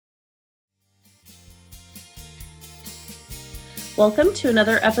Welcome to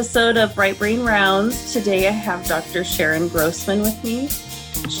another episode of Right Brain Rounds. Today I have Dr. Sharon Grossman with me.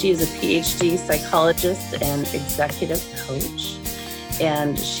 She is a PhD psychologist and executive coach,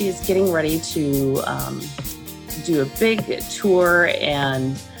 and she's getting ready to do a big tour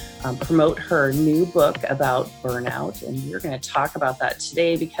and promote her new book about burnout. And we're going to talk about that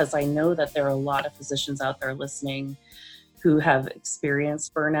today because I know that there are a lot of physicians out there listening who have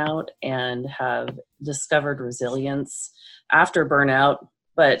experienced burnout and have discovered resilience after burnout.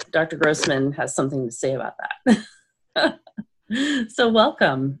 But Dr. Grossman has something to say about that. So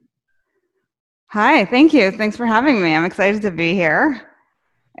welcome. Hi, thank you. Thanks for having me. I'm excited to be here.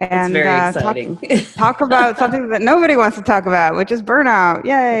 And it's very exciting. Talk about something that nobody wants to talk about, which is burnout.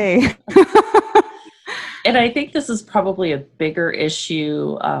 Yay. And I think this is probably a bigger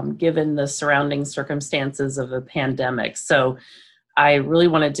issue given the surrounding circumstances of a pandemic. So I really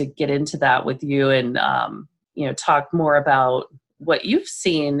wanted to get into that with you and talk more about what you've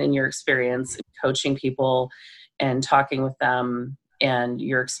seen in your experience coaching people and talking with them and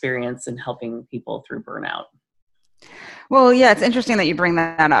your experience in helping people through burnout. Well, yeah, it's interesting that you bring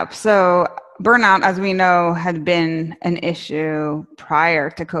that up. So burnout, as we know, had been an issue prior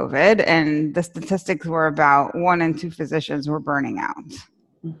to COVID, and the statistics were about 1 in 2 physicians were burning out,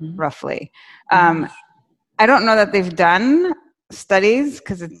 roughly. I don't know that they've done studies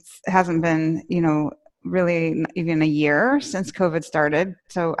because it hasn't been, really even a year since COVID started.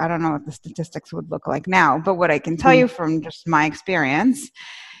 So I don't know what the statistics would look like now. But what I can tell you from just my experience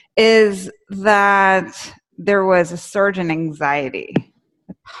is that there was a surge in anxiety,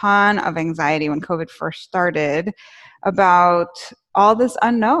 a ton of anxiety when COVID first started about all this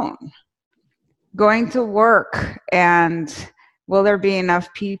unknown. Going to work and will there be enough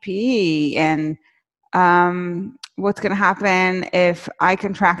PPE and what's going to happen if I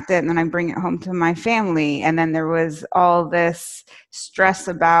contract it and then I bring it home to my family. And then there was all this stress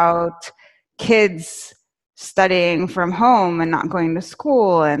about kids studying from home and not going to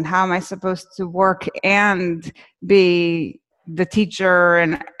school, and how am I supposed to work and be the teacher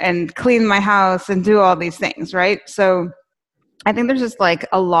and clean my house and do all these things, right? So I think there's just like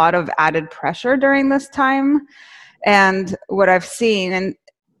a lot of added pressure during this time. And what I've seen, and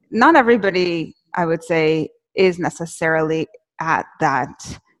not everybody, I would say, is necessarily at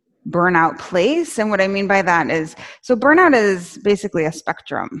that burnout place. And what I mean by that is, so burnout is basically a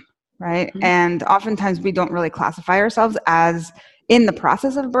spectrum, right? Mm-hmm. And oftentimes we don't really classify ourselves as in the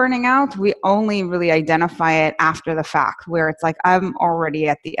process of burning out. We only really identify it after the fact, where it's like, I'm already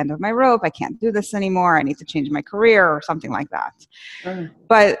at the end of my rope. I can't do this anymore. I need to change my career or something like that. Mm.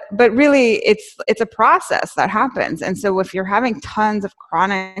 But really it's a process that happens. And so if you're having tons of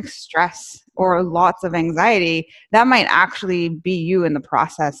chronic stress or lots of anxiety, that might actually be you in the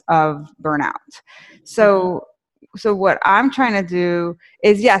process of burnout. So what I'm trying to do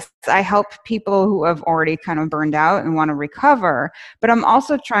is, yes, I help people who have already kind of burned out and want to recover, but I'm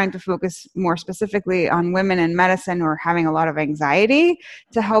also trying to focus more specifically on women in medicine who are having a lot of anxiety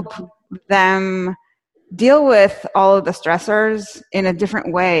to help them deal with all of the stressors in a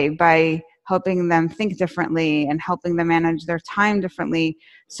different way by helping them think differently and helping them manage their time differently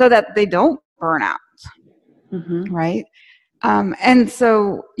so that they don't burn out, right? And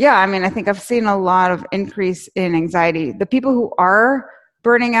so, yeah, I mean, I think I've seen a lot of increase in anxiety. The people who are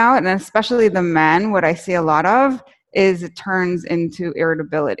burning out, and especially the men, what I see a lot of is it turns into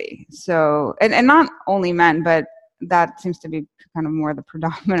irritability. So, and not only men, but that seems to be kind of more the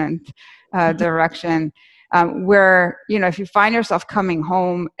predominant direction, where, if you find yourself coming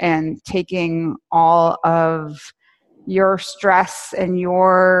home and taking all of your stress and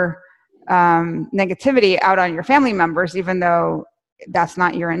your negativity out on your family members, even though that's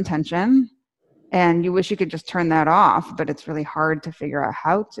not your intention and you wish you could just turn that off, but it's really hard to figure out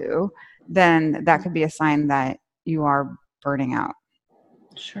how to, then that could be a sign that you are burning out.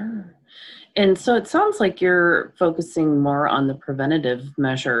 Sure. And so it sounds like you're focusing more on the preventative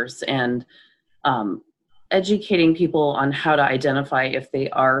measures and educating people on how to identify if they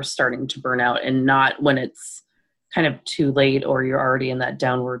are starting to burn out, and not when it's kind of too late or you're already in that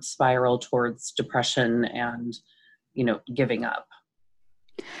downward spiral towards depression and, giving up.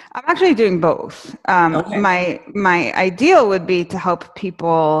 I'm actually doing both. Okay. My ideal would be to help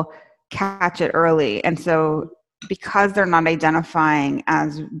people catch it early. And so because they're not identifying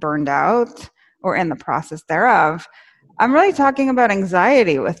as burned out or in the process thereof, I'm really talking about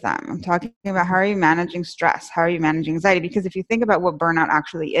anxiety with them. I'm talking about how are you managing stress? How are you managing anxiety? Because if you think about what burnout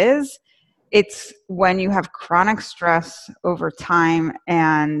actually is, it's when you have chronic stress over time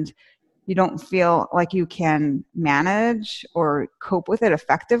and you don't feel like you can manage or cope with it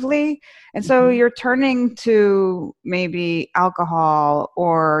effectively. And so you're turning to maybe alcohol,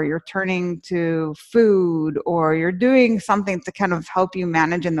 or you're turning to food, or you're doing something to kind of help you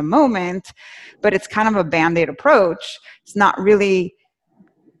manage in the moment, but it's kind of a Band-Aid approach. It's not really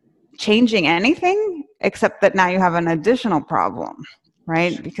changing anything except that now you have an additional problem,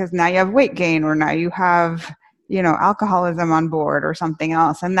 right? Because now you have weight gain, or now you have, alcoholism on board or something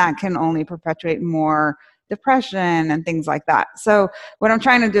else. And that can only perpetuate more depression and things like that. So what I'm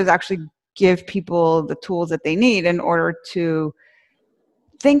trying to do is actually give people the tools that they need in order to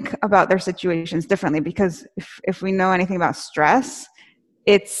think about their situations differently. Because if we know anything about stress,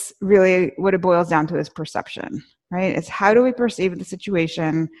 it's really what it boils down to is perception, right? It's how do we perceive the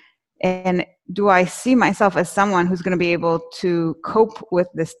situation? And do I see myself as someone who's going to be able to cope with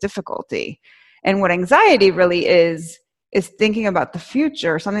this difficulty? And what anxiety really is thinking about the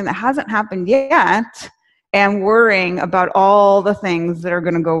future, something that hasn't happened yet, and worrying about all the things that are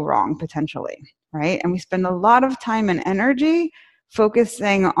going to go wrong potentially, right? And we spend a lot of time and energy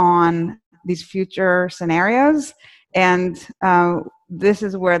focusing on these future scenarios. And this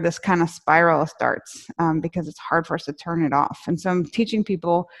is where this kind of spiral starts, because it's hard for us to turn it off. And so I'm teaching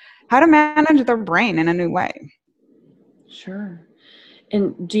people how to manage their brain in a new way. Sure.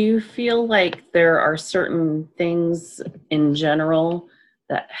 And do you feel like there are certain things in general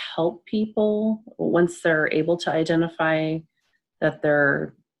that help people once they're able to identify that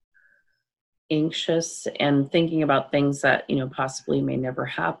they're anxious and thinking about things that, possibly may never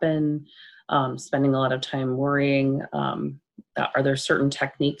happen, spending a lot of time worrying? Are there certain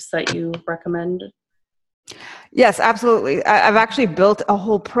techniques that you recommend? Yes, absolutely. I've actually built a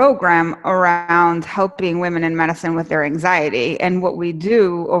whole program around helping women in medicine with their anxiety. And what we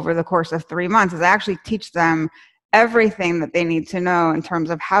do over the course of 3 months is I actually teach them everything that they need to know in terms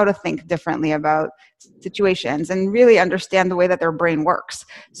of how to think differently about situations and really understand the way that their brain works.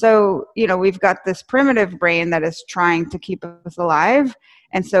 So, we've got this primitive brain that is trying to keep us alive.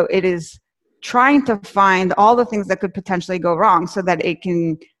 And so it is trying to find all the things that could potentially go wrong so that it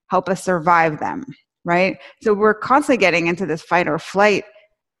can help us survive them. Right? So we're constantly getting into this fight or flight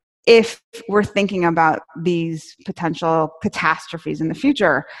if we're thinking about these potential catastrophes in the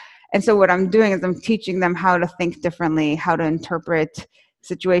future. And so what I'm doing is I'm teaching them how to think differently, how to interpret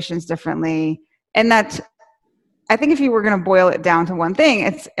situations differently. And that, I think if you were going to boil it down to one thing,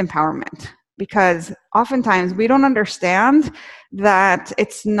 it's empowerment. Because oftentimes we don't understand that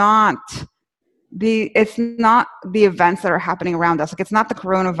it's not the events that are happening around us. Like, it's not the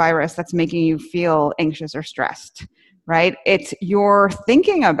coronavirus that's making you feel anxious or stressed, right? It's your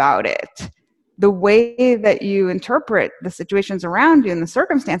thinking about it, the way that you interpret the situations around you and the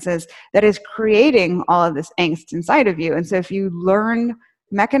circumstances that is creating all of this angst inside of you. And so if you learn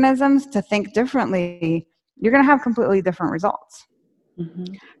mechanisms to think differently, you're going to have completely different results. Mm-hmm.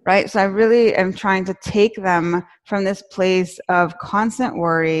 Right? So I really am trying to take them from this place of constant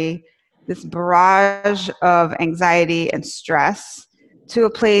worry, this barrage of anxiety and stress, to a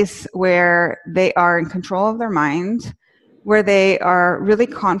place where they are in control of their mind, where they are really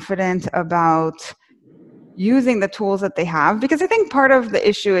confident about using the tools that they have. Because I think part of the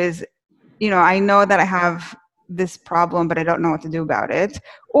issue is, I know that I have this problem, but I don't know what to do about it.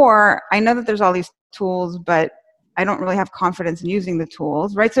 Or I know that there's all these tools, but I don't really have confidence in using the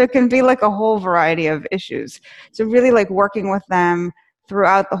tools, right? So it can be like a whole variety of issues. So really like working with them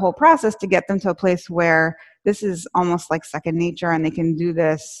throughout the whole process to get them to a place where this is almost like second nature, and they can do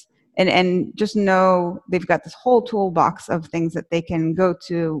this and just know they've got this whole toolbox of things that they can go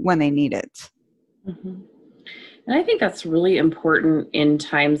to when they need it. Mm-hmm. And I think that's really important in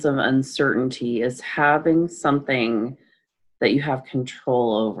times of uncertainty, is having something that you have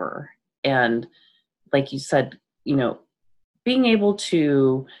control over. And like you said, being able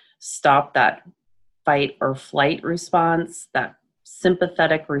to stop that fight or flight response, that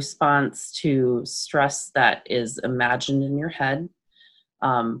sympathetic response to stress that is imagined in your head,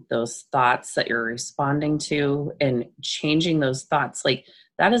 those thoughts that you're responding to, and changing those thoughts. Like,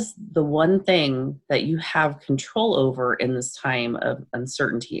 that is the one thing that you have control over in this time of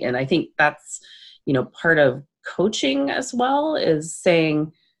uncertainty. And I think that's, part of coaching as well, is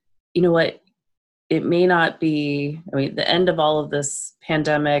saying, what, it may not be, the end of all of this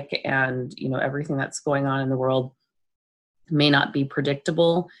pandemic and, everything that's going on in the world may not be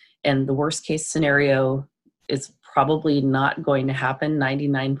predictable. And the worst case scenario is probably not going to happen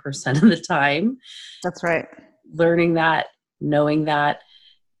 99% of the time. That's right. Learning that, knowing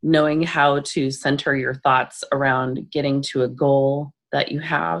how to center your thoughts around getting to a goal that you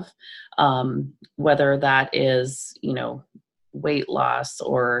have, whether that is, weight loss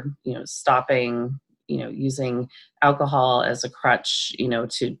or, stopping, using alcohol as a crutch,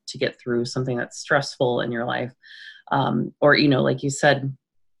 to get through something that's stressful in your life. Or, like you said,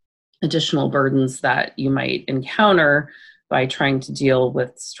 additional burdens that you might encounter by trying to deal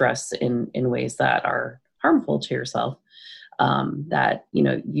with stress in ways that are harmful to yourself. That,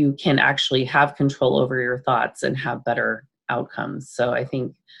 you can actually have control over your thoughts and have better outcomes. So I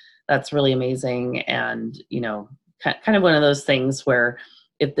think that's really amazing. And, kind of one of those things where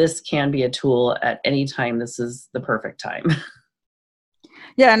if this can be a tool at any time, this is the perfect time.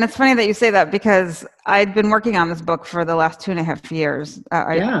 Yeah, and it's funny that you say that because I'd been working on this book for the last 2.5 years.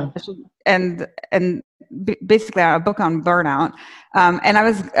 Basically a book on burnout. And I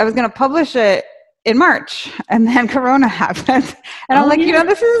was going to publish it in March, and then Corona happened. And I'm like,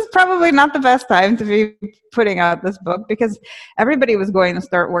 this is probably not the best time to be putting out this book because everybody was going to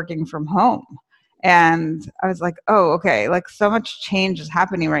start working from home. And I was like, oh, okay, like so much change is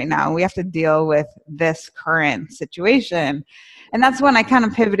happening right now. We have to deal with this current situation. And that's when I kind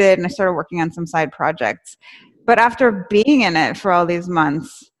of pivoted and I started working on some side projects. But after being in it for all these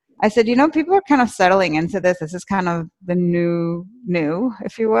months, I said, people are kind of settling into this. This is kind of the new,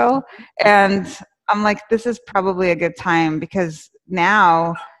 if you will. And I'm like, this is probably a good time because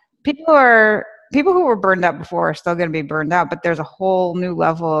now people who were burned out before are still going to be burned out, but there's a whole new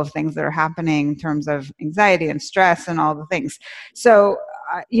level of things that are happening in terms of anxiety and stress and all the things. So,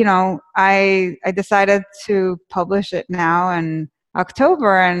 I decided to publish it now in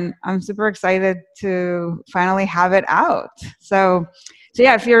October, and I'm super excited to finally have it out. So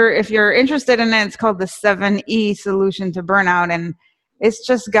yeah, if you're interested in it, it's called the 7E Solution to Burnout, and it's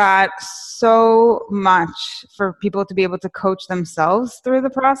just got so much for people to be able to coach themselves through the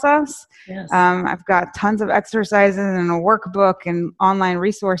process. Yes. I've got tons of exercises and a workbook and online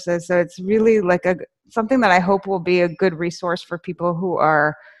resources. So it's really like something that I hope will be a good resource for people who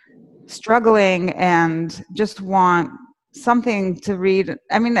are struggling and just want something to read.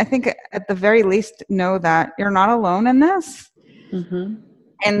 I mean, I think at the very least know that you're not alone in this. Mm-hmm.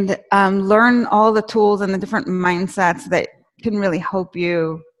 And learn all the tools and the different mindsets that can really help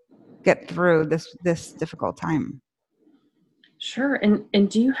you get through this difficult time. Sure. And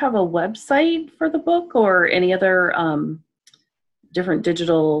do you have a website for the book or any other different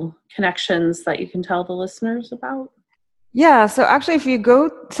digital connections that you can tell the listeners about? Yeah. So actually, if you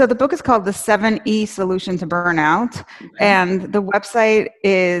so the book is called The 7E Solution to Burnout, and the website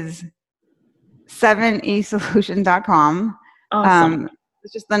is 7esolution.com. Awesome.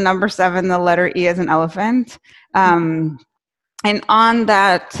 It's just the number 7, the letter E as an elephant. And on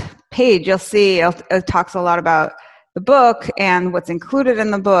that page, you'll see it talks a lot about the book and what's included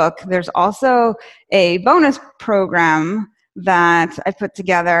in the book. There's also a bonus program that I put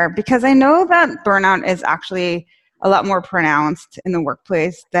together because I know that burnout is actually a lot more pronounced in the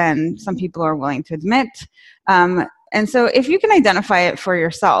workplace than some people are willing to admit. And so if you can identify it for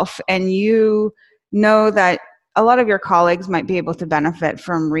yourself and you know that a lot of your colleagues might be able to benefit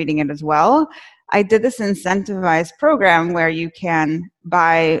from reading it as well, I did this incentivized program where you can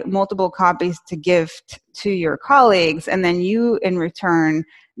buy multiple copies to gift to your colleagues, and then you in return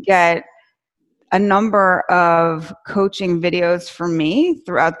get a number of coaching videos from me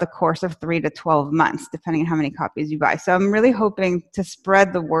throughout the course of 3 to 12 months, depending on how many copies you buy. So I'm really hoping to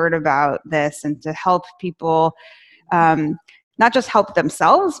spread the word about this and to help people, not just help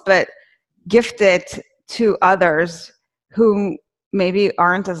themselves, but gift it to others who maybe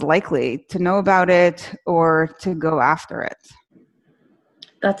aren't as likely to know about it or to go after it.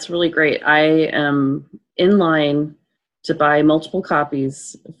 That's really great. I am in line to buy multiple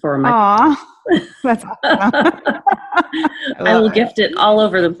copies for my. Aww, that's awesome. I will gift it all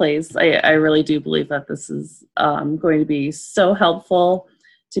over the place. I really do believe that this is going to be so helpful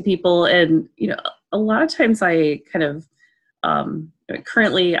to people. And, a lot of times I kind of,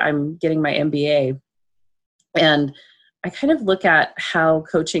 currently I'm getting my MBA, and I kind of look at how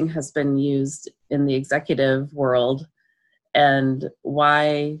coaching has been used in the executive world and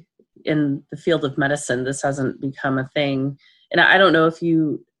why in the field of medicine this hasn't become a thing. And I don't know if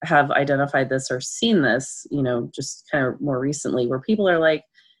you have identified this or seen this, just kind of more recently, where people are like,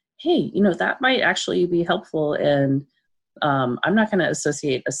 hey, that might actually be helpful, and I'm not going to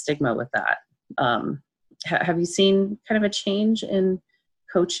associate a stigma with that. Have you seen kind of a change in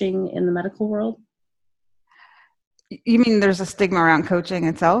coaching in the medical world? You mean there's a stigma around coaching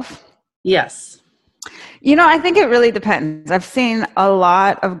itself? Yes. I think it really depends. I've seen a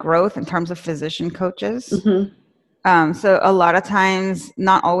lot of growth in terms of physician coaches. Mm-hmm. So a lot of times,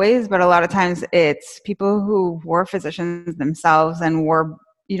 not always, but a lot of times it's people who were physicians themselves and were,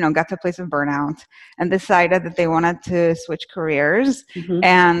 got to a place of burnout and decided that they wanted to switch careers. Mm-hmm.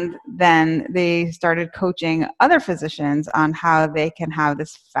 And then they started coaching other physicians on how they can have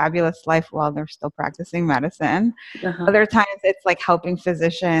this fabulous life while they're still practicing medicine. Uh-huh. Other times it's like helping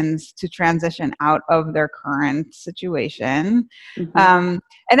physicians to transition out of their current situation. Mm-hmm.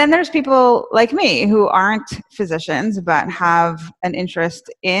 And then there's people like me who aren't physicians, but have an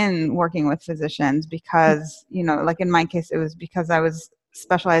interest in working with physicians because, like in my case, it was because I was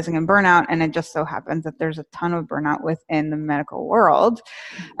specializing in burnout, and it just so happens that there's a ton of burnout within the medical world.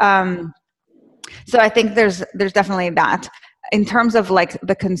 So I think there's definitely that. In terms of like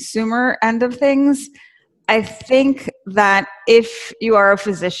the consumer end of things, I think that if you are a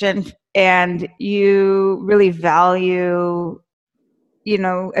physician and you really value,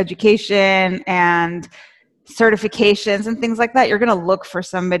 education and certifications and things like that, you're going to look for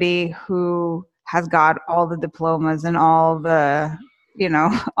somebody who has got all the diplomas and all the,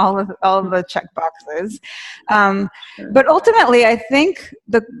 all of the check boxes. But ultimately, I think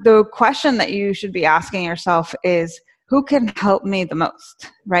the question that you should be asking yourself is, who can help me the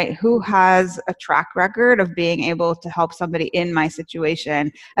most, right? Who has a track record of being able to help somebody in my situation,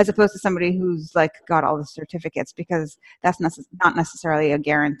 as opposed to somebody who's like got all the certificates, because that's not necessarily a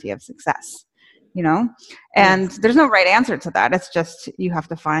guarantee of success, And there's no right answer to that. It's just, you have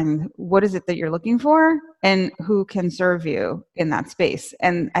to find what is it that you're looking for and who can serve you in that space.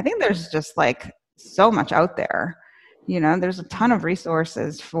 And I think there's just like so much out there, there's a ton of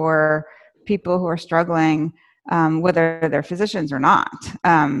resources for people who are struggling, whether they're physicians or not.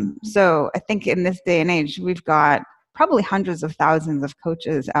 So I think in this day and age, we've got probably hundreds of thousands of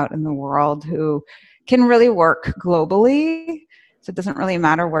coaches out in the world who can really work globally. So it doesn't really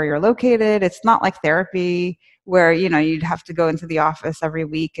matter where you're located. It's not like therapy where, you'd have to go into the office every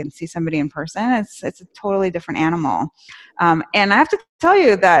week and see somebody in person. It's a totally different animal. And I have to tell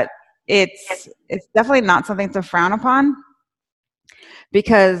you that it's definitely not something to frown upon,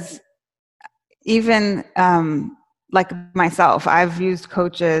 because even like myself, I've used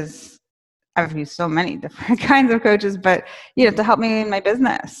so many different kinds of coaches, but to help me in my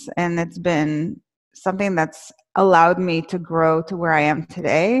business. And it's been something that's allowed me to grow to where I am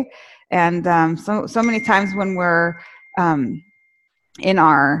today. And so many times when we're in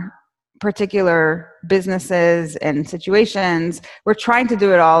our particular businesses and situations, we're trying to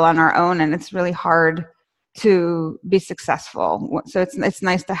do it all on our own, and it's really hard to be successful. So it's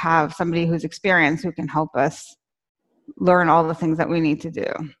nice to have somebody who's experienced who can help us learn all the things that we need to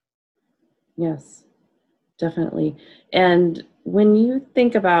do. Yes, definitely. And when you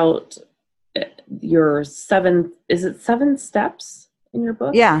think about your is it 7 steps in your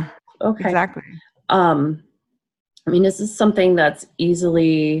book? Yeah. Okay. Exactly. Is this something that's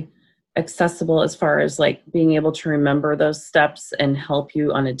easily accessible as far as like being able to remember those steps and help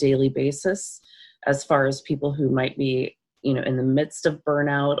you on a daily basis, as far as people who might be, in the midst of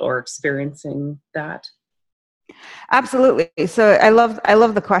burnout or experiencing that? Absolutely. So I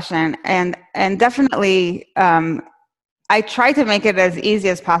love the question, and definitely I try to make it as easy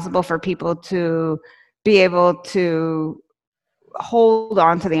as possible for people to be able to hold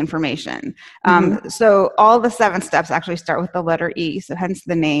on to the information. So all the 7 steps actually start with the letter E, so hence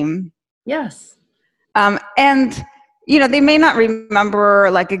the name. Yes. And they may not remember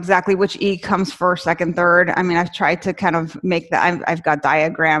like exactly which E comes first, second, third. I've tried to kind of make that. I've got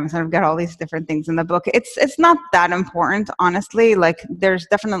diagrams and I've got all these different things in the book. It's not that important, honestly. Like there's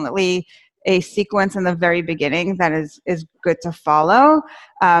definitely a sequence in the very beginning that is good to follow,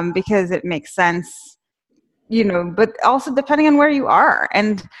 because it makes sense, but also depending on where you are.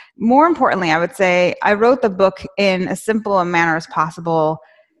 And more importantly, I would say I wrote the book in as simple a manner as possible,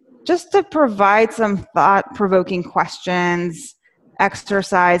 just to provide some thought-provoking questions,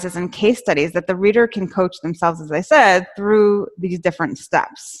 exercises, and case studies that the reader can coach themselves, as I said, through these different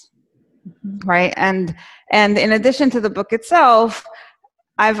steps, right? And in addition to the book itself,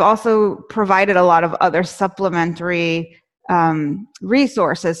 I've also provided a lot of other supplementary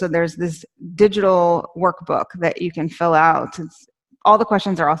resources. So there's this digital workbook that you can fill out. All the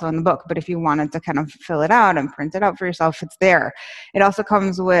questions are also in the book, but if you wanted to kind of fill it out and print it out for yourself, it's there. It also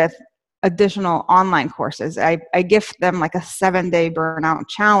comes with additional online courses. I gift them like a 7-day burnout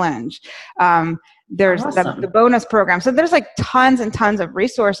challenge. There's awesome. the bonus program. So there's like tons and tons of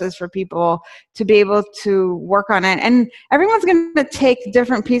resources for people to be able to work on it. And everyone's going to take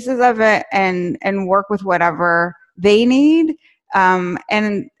different pieces of it and work with whatever they need.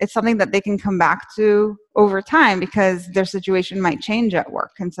 And it's something that they can come back to over time, because their situation might change at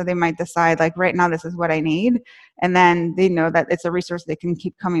work. And so they might decide like, right now, this is what I need. And then they know that it's a resource they can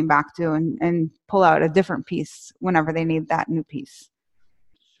keep coming back to and pull out a different piece whenever they need that new piece.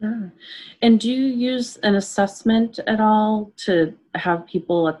 Sure. And do you use an assessment at all to have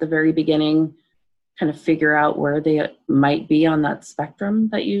people at the very beginning kind of figure out where they might be on that spectrum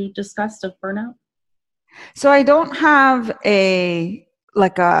that you discussed of burnout? So I don't have a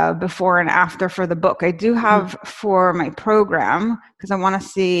before and after for the book. I do have for my program because I want to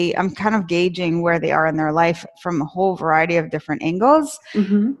see, I'm kind of gauging where they are in their life from a whole variety of different angles.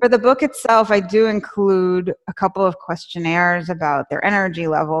 Mm-hmm. For the book itself, I do include a couple of questionnaires about their energy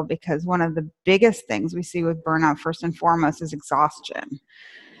level because one of the biggest things we see with burnout, first and foremost, is exhaustion.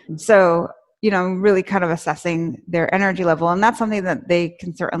 So, really kind of assessing their energy level. And that's something that they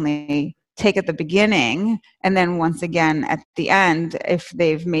can certainly take at the beginning. And then once again, at the end, if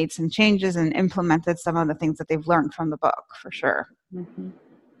they've made some changes and implemented some of the things that they've learned from the book, for sure. Mm-hmm.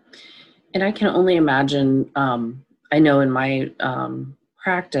 And I can only imagine, I know in my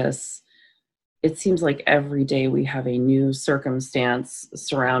practice, it seems like every day we have a new circumstance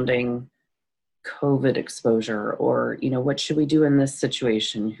surrounding COVID exposure, or, what should we do in this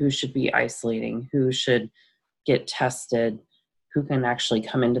situation? Who should be isolating? Who should get tested? Who can actually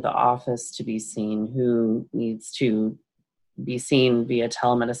come into the office to be seen? Who needs to be seen via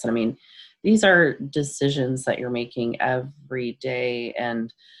telemedicine? I mean, these are decisions that you're making every day.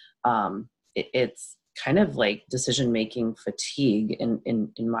 And it's kind of like decision-making fatigue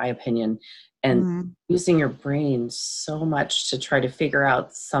in my opinion, and using your brain so much to try to figure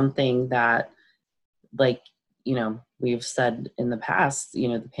out something that, like, we've said in the past,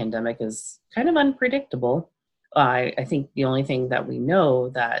 the pandemic is kind of unpredictable. I think the only thing that we know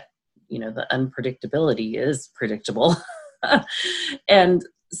that, the unpredictability is predictable. And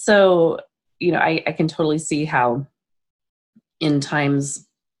so, I can totally see how in times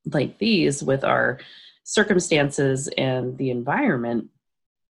like these with our circumstances and the environment,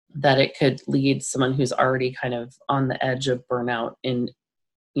 that it could lead someone who's already kind of on the edge of burnout into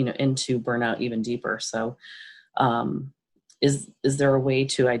burnout even deeper. So is there a way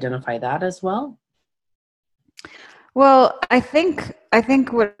to identify that as well? Well, I think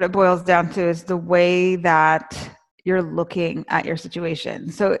what it boils down to is the way that you're looking at your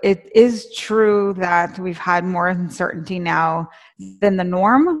situation. So it is true that we've had more uncertainty now than the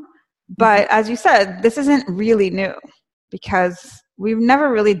norm. But as you said, this isn't really new because we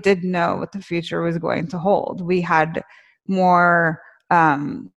never really did know what the future was going to hold. We had more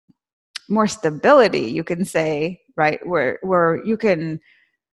stability, you can say, right? Where you can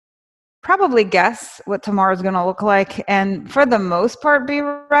probably guess what tomorrow's going to look like, and for the most part be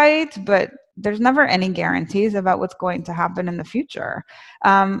right, but there's never any guarantees about what's going to happen in the future.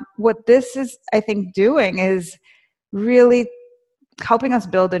 What this is, I think, doing is really helping us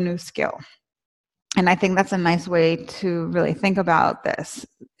build a new skill. And I think that's a nice way to really think about this.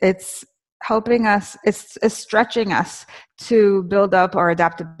 It's helping us, it's stretching us to build up our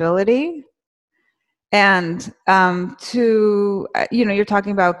adaptability. And you're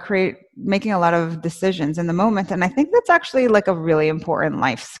talking about making a lot of decisions in the moment. And I think that's actually like a really important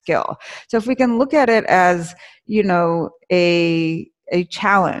life skill. So if we can look at it as, a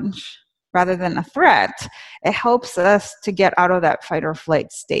challenge rather than a threat, it helps us to get out of that fight or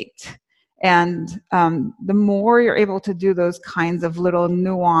flight state. And the more you're able to do those kinds of little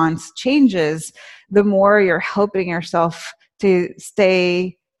nuanced changes, the more you're helping yourself to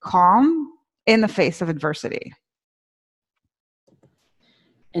stay calm in the face of adversity.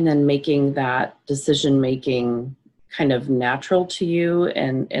 And then making that decision-making kind of natural to you,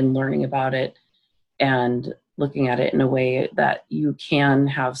 and learning about it and looking at it in a way that you can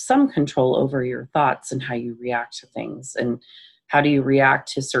have some control over your thoughts and how you react to things. And how do you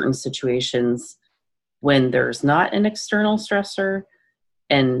react to certain situations when there's not an external stressor?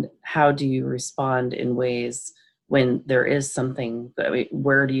 And how do you respond in ways when there is something?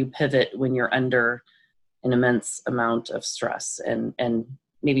 Where do you pivot when you're under an immense amount of stress, and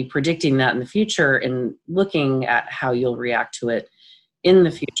maybe predicting that in the future and looking at how you'll react to it in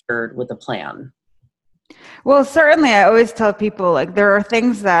the future with a plan? Well, certainly I always tell people, like, there are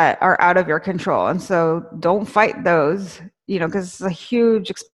things that are out of your control. And so don't fight those, because it's a huge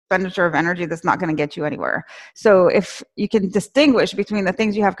expenditure of energy that's not going to get you anywhere. So if you can distinguish between the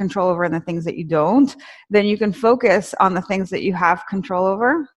things you have control over and the things that you don't, then you can focus on the things that you have control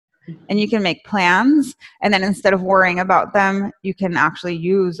over, and you can make plans. And then instead of worrying about them, you can actually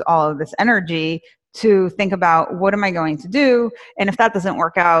use all of this energy to think about, what am I going to do? And if that doesn't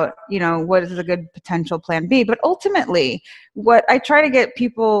work out, what is a good potential plan B? But ultimately, what I try to get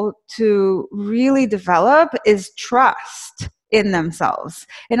people to really develop is trust in themselves.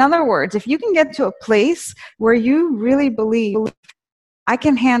 In other words, if you can get to a place where you really believe, I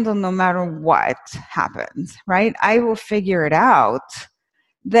can handle no matter what happens, right? I will figure it out.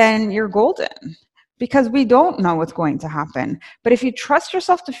 then you're golden, because we don't know what's going to happen. But if you trust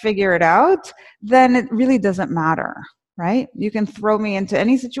yourself to figure it out, then it really doesn't matter, right? You can throw me into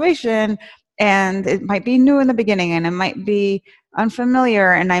any situation, and it might be new in the beginning, and it might be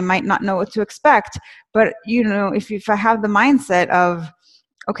unfamiliar, and I might not know what to expect. But, if I have the mindset of,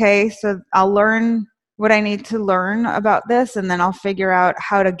 okay, so I'll learn what I need to learn about this, and then I'll figure out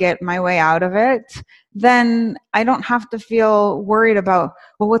how to get my way out of it, then I don't have to feel worried about,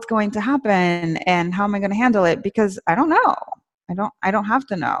 well, what's going to happen and how am I going to handle it? Because I don't know. I don't have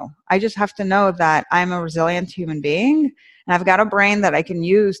to know. I just have to know that I'm a resilient human being, and I've got a brain that I can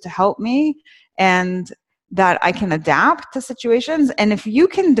use to help me, and that I can adapt to situations. And if you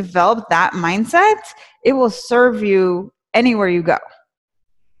can develop that mindset, it will serve you anywhere you go.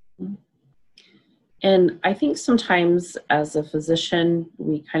 And I think sometimes as a physician,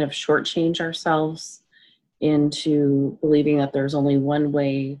 we kind of shortchange ourselves into believing that there's only one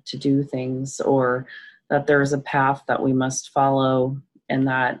way to do things, or that there's a path that we must follow, and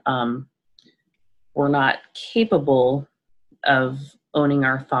that we're not capable of owning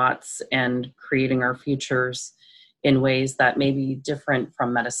our thoughts and creating our futures in ways that may be different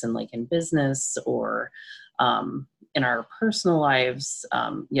from medicine, like in business or in our personal lives,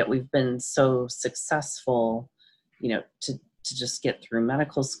 yet we've been so successful, to just get through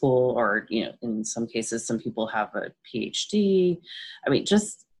medical school, or, in some cases, some people have a PhD. I mean,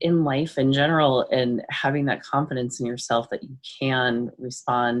 just in life in general, and having that confidence in yourself that you can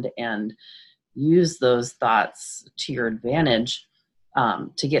respond and use those thoughts to your advantage,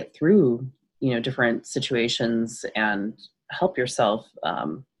 to get through, different situations and help yourself.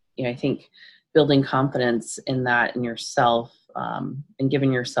 I think building confidence in that in yourself, and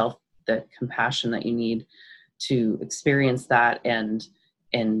giving yourself the compassion that you need to experience that and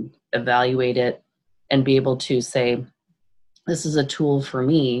evaluate it, and be able to say, this is a tool for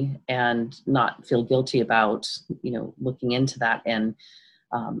me, and not feel guilty about, looking into that, and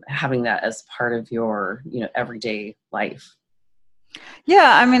having that as part of your, everyday life.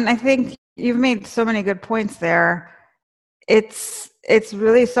 Yeah, I mean, I think you've made so many good points there. It's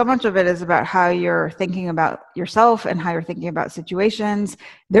really, so much of it is about how you're thinking about yourself and how you're thinking about situations.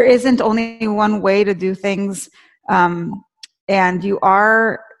 There isn't only one way to do things. And you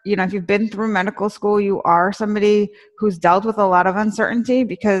are, if you've been through medical school, you are somebody who's dealt with a lot of uncertainty,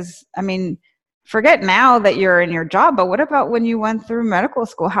 because, I mean, forget now that you're in your job, but what about when you went through medical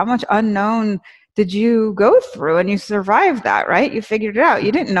school? How much unknown did you go through, and you survived that, right? You figured it out.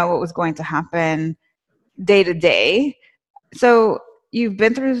 You didn't know what was going to happen day to day. So you've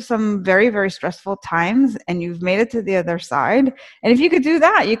been through some very, very stressful times, and you've made it to the other side. And if you could do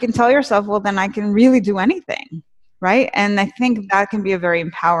that, you can tell yourself, well, then I can really do anything, right? And I think that can be a very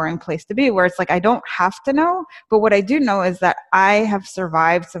empowering place to be, where it's like, I don't have to know, but what I do know is that I have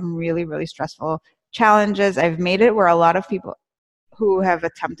survived some really, really stressful challenges. I've made it where a lot of people who have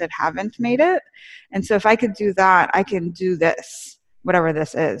attempted haven't made it. And so if I could do that, I can do this, whatever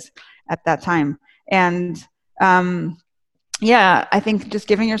this is at that time. And I think just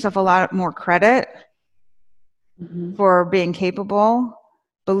giving yourself a lot more credit for being capable,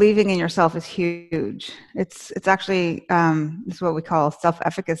 believing in yourself is huge. It's actually, it's what we call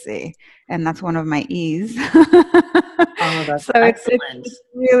self-efficacy, and that's one of my E's. Oh, that's so excellent. It's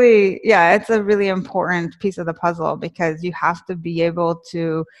really, it's a really important piece of the puzzle, because you have to be able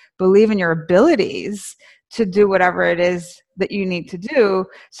to believe in your abilities to do whatever it is that you need to do,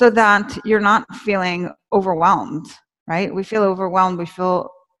 so that you're not feeling overwhelmed, right? We feel overwhelmed. We feel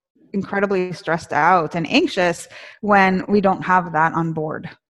incredibly stressed out and anxious when we don't have that on board.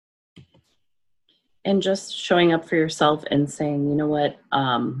 And just showing up for yourself and saying, you know what,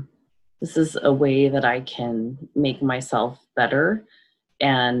 this is a way that I can make myself better.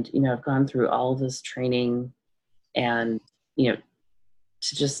 And, I've gone through all this training, and, to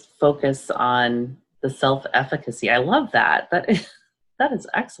just focus on the self-efficacy. I love that. That is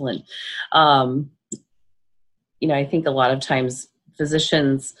excellent. I think a lot of times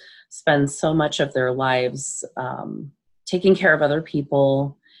physicians spend so much of their lives taking care of other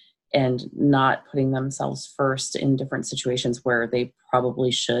people and not putting themselves first in different situations where they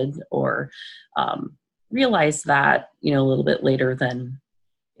probably should, or realize that, a little bit later than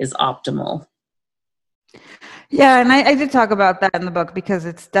is optimal. Yeah, and I did talk about that in the book, because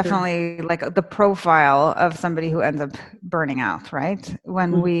it's definitely like the profile of somebody who ends up burning out, right?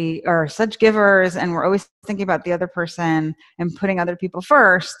 When we are such givers and we're always thinking about the other person and putting other people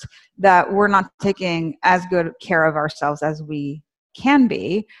first, that we're not taking as good care of ourselves as we can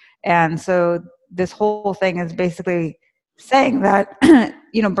be. And so this whole thing is basically saying that,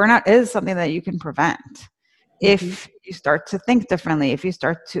 burnout is something that you can prevent. if you start to think differently, if you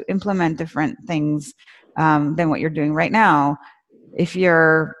start to implement different things than what you're doing right now, if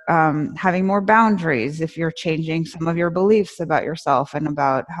you're having more boundaries, if you're changing some of your beliefs about yourself and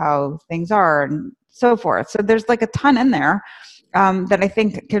about how things are and so forth. So there's like a ton in there that I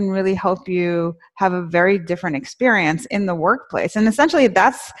think can really help you have a very different experience in the workplace. And essentially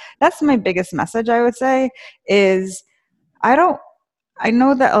that's my biggest message, I would say, is I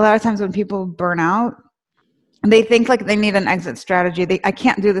know that a lot of times when people burn out, they think like they need an exit strategy. I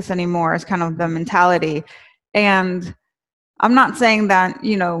can't do this anymore is kind of the mentality. And I'm not saying that,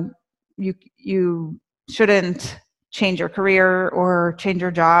 you shouldn't change your career or change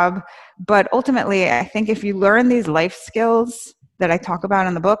your job. But ultimately, I think if you learn these life skills that I talk about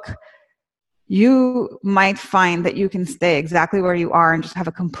in the book, you might find that you can stay exactly where you are and just have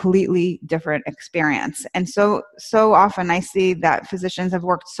a completely different experience. And so often I see that physicians have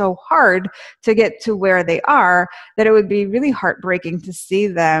worked so hard to get to where they are that it would be really heartbreaking to see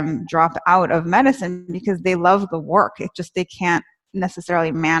them drop out of medicine because they love the work. It just, they can't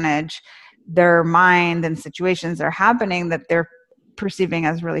necessarily manage their mind and situations that are happening that they're perceiving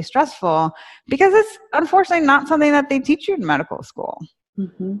as really stressful because it's unfortunately not something that they teach you in medical school.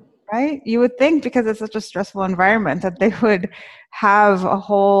 Mm-hmm. Right? You would think because it's such a stressful environment that they would have a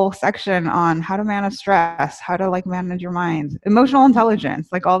whole section on how to manage stress, how to like manage your mind, emotional intelligence,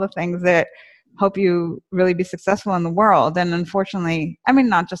 like all the things that help you really be successful in the world. And unfortunately, I mean,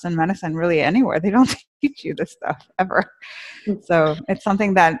 not just in medicine, really anywhere, they don't teach you this stuff ever. So it's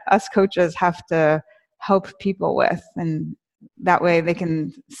something that us coaches have to help people with. And that way they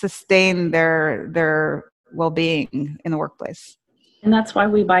can sustain their well-being in the workplace. And that's why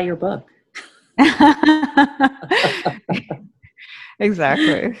we buy your book.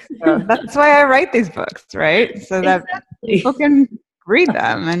 Exactly. So that's why I write these books, right? So that people can read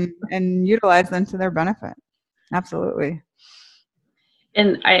them and utilize them to their benefit. Absolutely.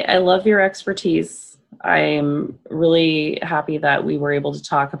 And I love your expertise. I'm really happy that we were able to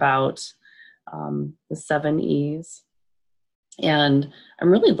talk about the 7 E's. And I'm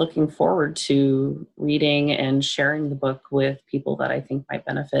really looking forward to reading and sharing the book with people that I think might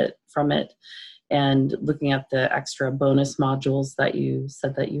benefit from it, and looking at the extra bonus modules that you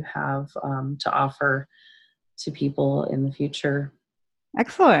said that you have to offer to people in the future.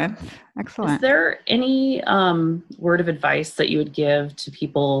 Excellent. Is there any word of advice that you would give to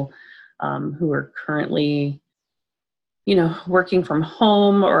people who are currently, working from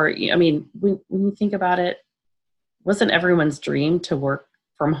home? Or, I mean, when you think about it, wasn't everyone's dream to work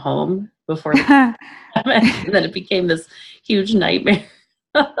from home before the pandemic, and then it became this huge nightmare?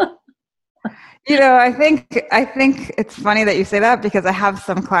 I think it's funny that you say that because I have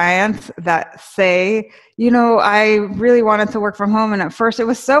some clients that say, I really wanted to work from home and at first it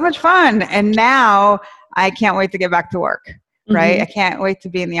was so much fun and now I can't wait to get back to work, right? Mm-hmm. I can't wait to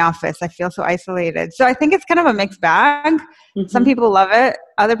be in the office. I feel so isolated. So I think it's kind of a mixed bag. Mm-hmm. Some people love it,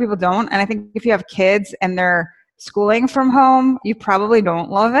 other people don't. And I think if you have kids and they're schooling from home, you probably don't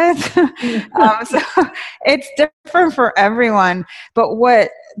love it. So it's different for everyone. But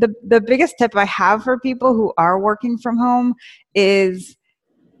what the biggest tip I have for people who are working from home is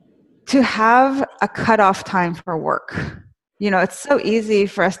to have a cutoff time for work. It's so easy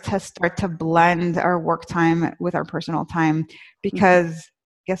for us to start to blend our work time with our personal time because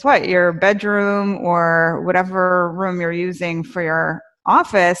guess what? Your bedroom or whatever room you're using for your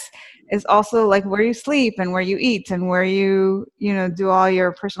office is also like where you sleep and where you eat and where you do all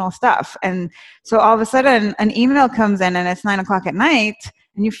your personal stuff. And so all of a sudden an email comes in and it's 9:00 at night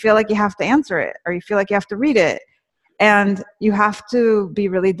and you feel like you have to answer it or you feel like you have to read it. And you have to be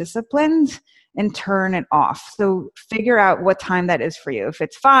really disciplined and turn it off. So figure out what time that is for you. If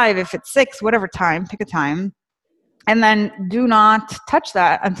it's 5, if it's 6, whatever time, pick a time. And then do not touch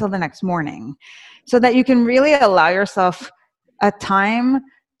that until the next morning so that you can really allow yourself a time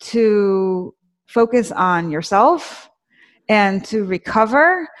to focus on yourself and to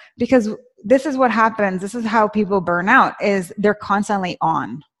recover, because this is what happens. This is how people burn out, is they're constantly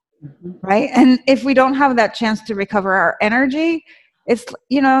on, right? And if we don't have that chance to recover our energy, it's,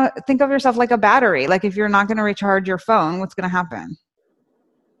 think of yourself like a battery. Like if you're not going to recharge your phone, what's going to happen?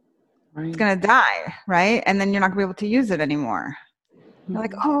 Right. It's going to die, right? And then you're not going to be able to use it anymore. You're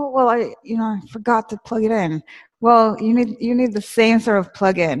like, oh, well, I forgot to plug it in. Well, you need the same sort of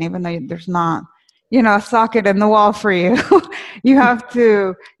plug-in, even though there's not, a socket in the wall for you. you have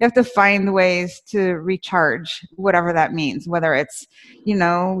to find ways to recharge, whatever that means, whether it's,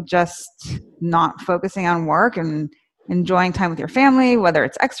 just not focusing on work and enjoying time with your family, whether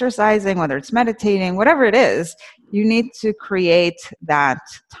it's exercising, whether it's meditating, whatever it is, you need to create that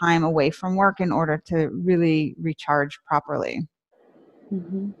time away from work in order to really recharge properly.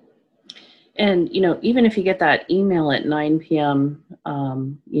 Mm-hmm. And, even if you get that email at 9 p.m.,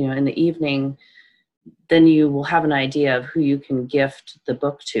 in the evening, then you will have an idea of who you can gift the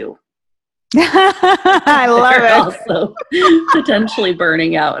book to. I love it. Also potentially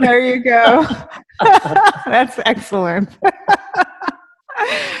burning out. There you go. That's excellent.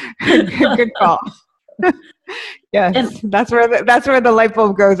 Good call. Yes, and that's where the light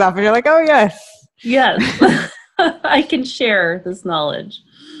bulb goes off, and you're like, oh yes, I can share this knowledge.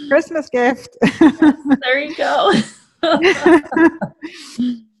 Christmas gift. Yes, there you go.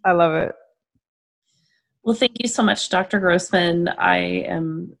 I love it. Well, thank you so much, Dr. Grossman. I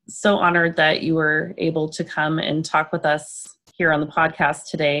am so honored that you were able to come and talk with us here on the podcast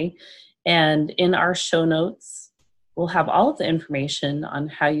today. And in our show notes, we'll have all of the information on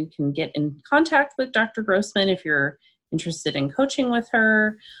how you can get in contact with Dr. Grossman if you're interested in coaching with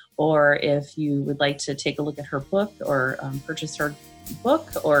her, or if you would like to take a look at her book or purchase her book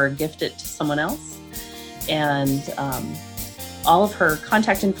or gift it to someone else. And all of her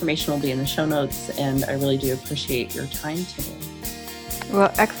contact information will be in the show notes, and I really do appreciate your time today.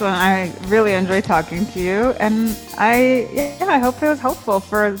 Well, excellent. I really enjoyed talking to you, and I hope it was helpful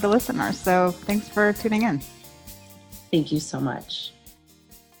for the listeners. So thanks for tuning in. Thank you so much.